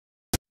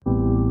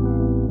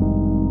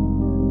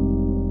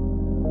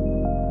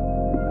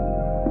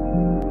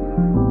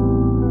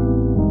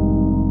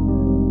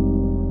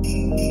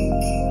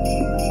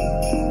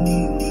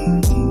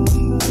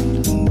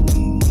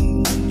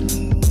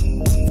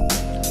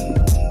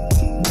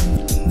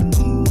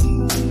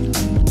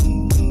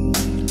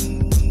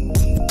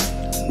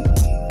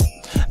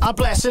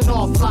blasting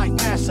off like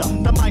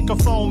NASA. The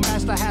microphone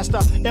master has to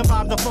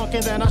imbibe the funk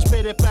and then I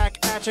spit it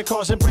back at you,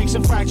 causing breaks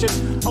and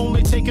fractures.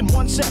 Only taking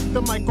one set,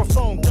 the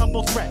microphone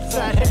double threat.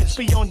 Fatheads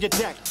be on your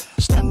deck.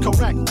 Step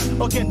correct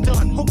or get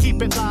done. Who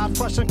keep it live?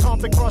 Crushing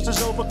conflict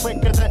crosses over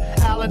quicker than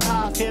Allen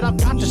Hive. Kid, I've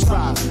got to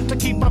strive to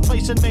keep my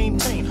place and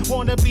maintain.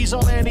 Wannabes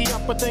all ante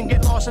up, but then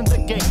get lost in the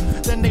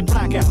game. Then they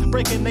black out,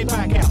 breaking they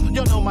back out.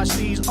 You know my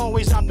C's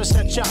always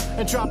opposite shot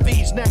and drop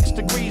these next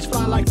degrees.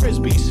 Fly like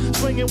frisbees,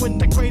 swinging with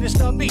the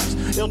greatest of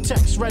ease. Ill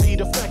text ready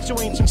to flex. You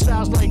ain't seen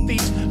styles like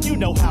these. You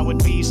know how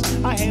it bees.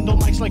 I handle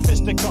mics like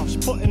fisticuffs,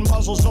 putting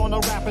muzzles on the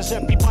rappers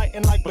that be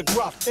biting like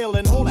McGruff. Ill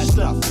and all that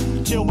stuff.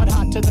 Chill but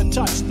hot to the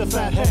touch. The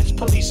Phatheadz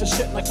police and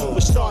shit like we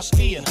were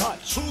Starsky and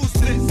Hutch. Who's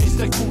this? It's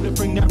the crew to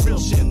bring that real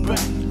shit back.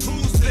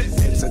 Who's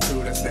this? It's a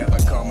dude that's never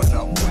coming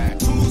up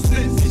whack. Who's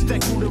this? It's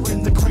that crew to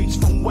rip the crates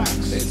for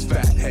wax. It's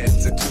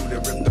Phatheadz, a dude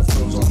that rip the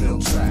flows on ill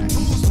tracks.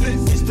 Who's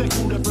this? It's the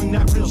crew to bring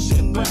that real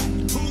shit back.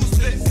 Who's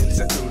this? It's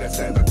a dude that's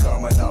never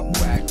coming up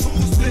whack.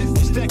 Who's this?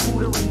 It's that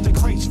crew to rip the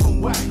crates for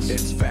wax.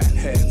 It's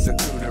Phatheadz, a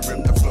dude that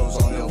rip the flows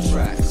on ill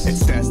tracks.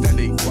 It's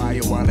destiny, why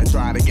you wanna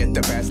try to get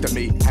the best of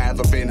me?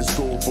 Haven't been to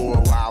school for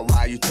a while,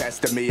 why you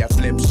testing me? I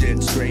flip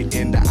shit straight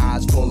in the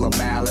eyes full of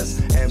malice.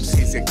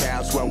 MCs and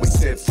cows when we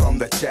sit from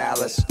the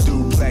chalice.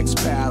 Duplex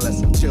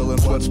palace,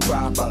 chillin' what's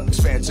proper.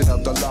 Expansion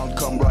of the lung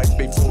come right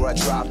before I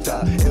drop the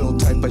ill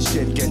type of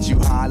shit, gets you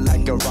high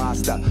like a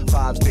roster.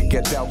 Vibes that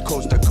get dealt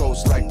coast to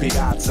coast like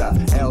Piazza.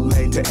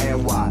 LA to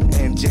NY,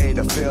 NJ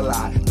to Philly.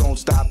 Don't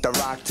stop the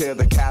rock till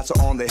the castle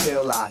on the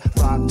hill. I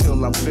rock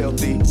till I'm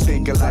filthy,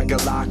 stinking like a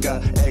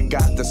locker. Ain't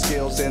got the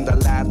skills in the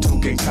lab to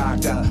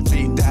concoct her.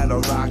 Beat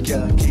that'll rock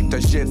ya, keep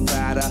the shit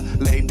fatter.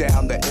 Lay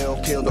down the ill,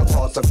 kill the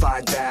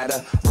falsified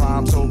data.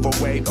 Rhymes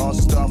overweight or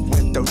stuff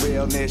with the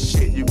realness.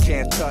 Shit you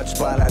can't touch,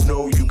 but I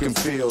know you can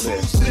feel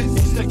this.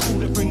 It's the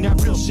crew to bring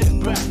that real shit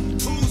back.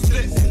 Who's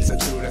this? It's a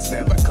dude that's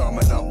never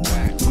coming up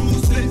whack.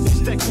 Who's this?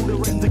 It's that crew to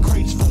rip the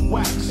crates for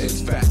wax.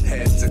 It's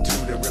Phatheadz, a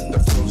dude that rip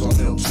the flows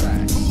on ill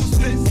tracks. Who's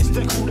this? It's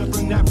the crew to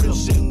bring that real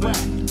shit back.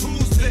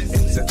 Who's this?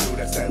 It's a dude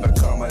that's never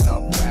coming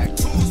up whack.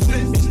 Who's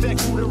this? It's that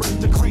crew to rip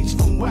the crates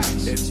for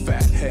wax. It's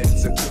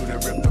Phatheadz, a dude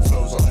that rip the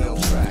flows on ill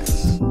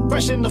tracks.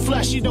 Fresh in the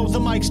flesh, you know the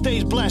mic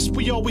stays blessed.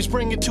 We always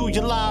bring it to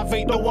you live,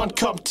 ain't no one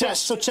cup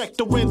test. So check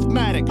the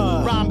rhythmatic,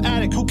 rhyme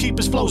addict who keep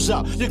his flows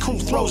up. Your crew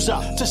throws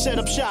up to set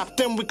up shop,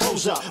 then we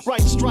close up.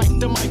 Right strike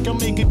the mic, I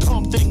make it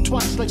come think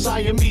twice like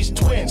Siamese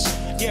twins.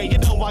 Yeah, you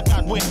know I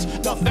got wins.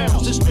 Enough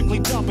L's is strictly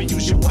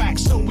W's. You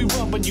wax, so we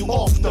rubbing you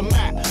off the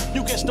mat.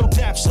 You get no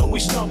tap, so we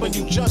snubbing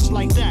you just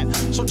like that.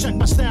 So check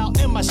my style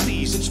and my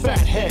steez, it's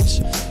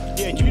Phatheadz.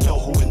 Yeah, you know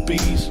who it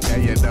bees. Yeah,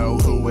 you know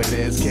who it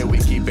is. Can we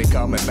keep it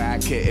coming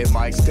back? Hitting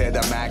mics to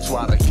the max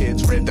while the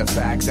kids read the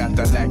facts at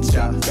the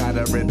lecture.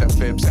 Gotta read the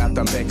fibs at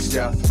the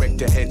mixture. Quick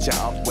to hit ya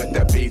up with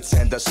the beats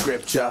and the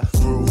scripture.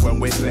 Groove when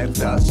we lift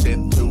the shit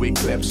to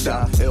eclipse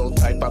ya. Ill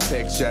type of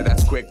picture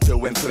that's quick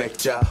to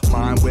inflict ya.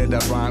 Mind with a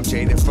rhyme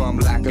jaded from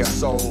lack of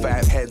soul.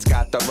 Phatheadz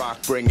got the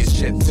rock bringing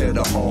shit to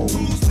the hole.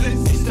 Who's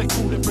this? It's the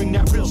crew to bring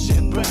that real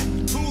shit back.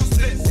 Who's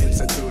this? It's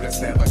a dude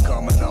that's never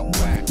coming up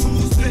whack.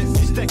 Who's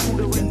this? It's that crew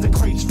to rip the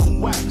crates for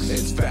wax.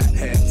 It's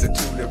Phatheadz, a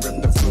dude that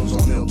rip the flows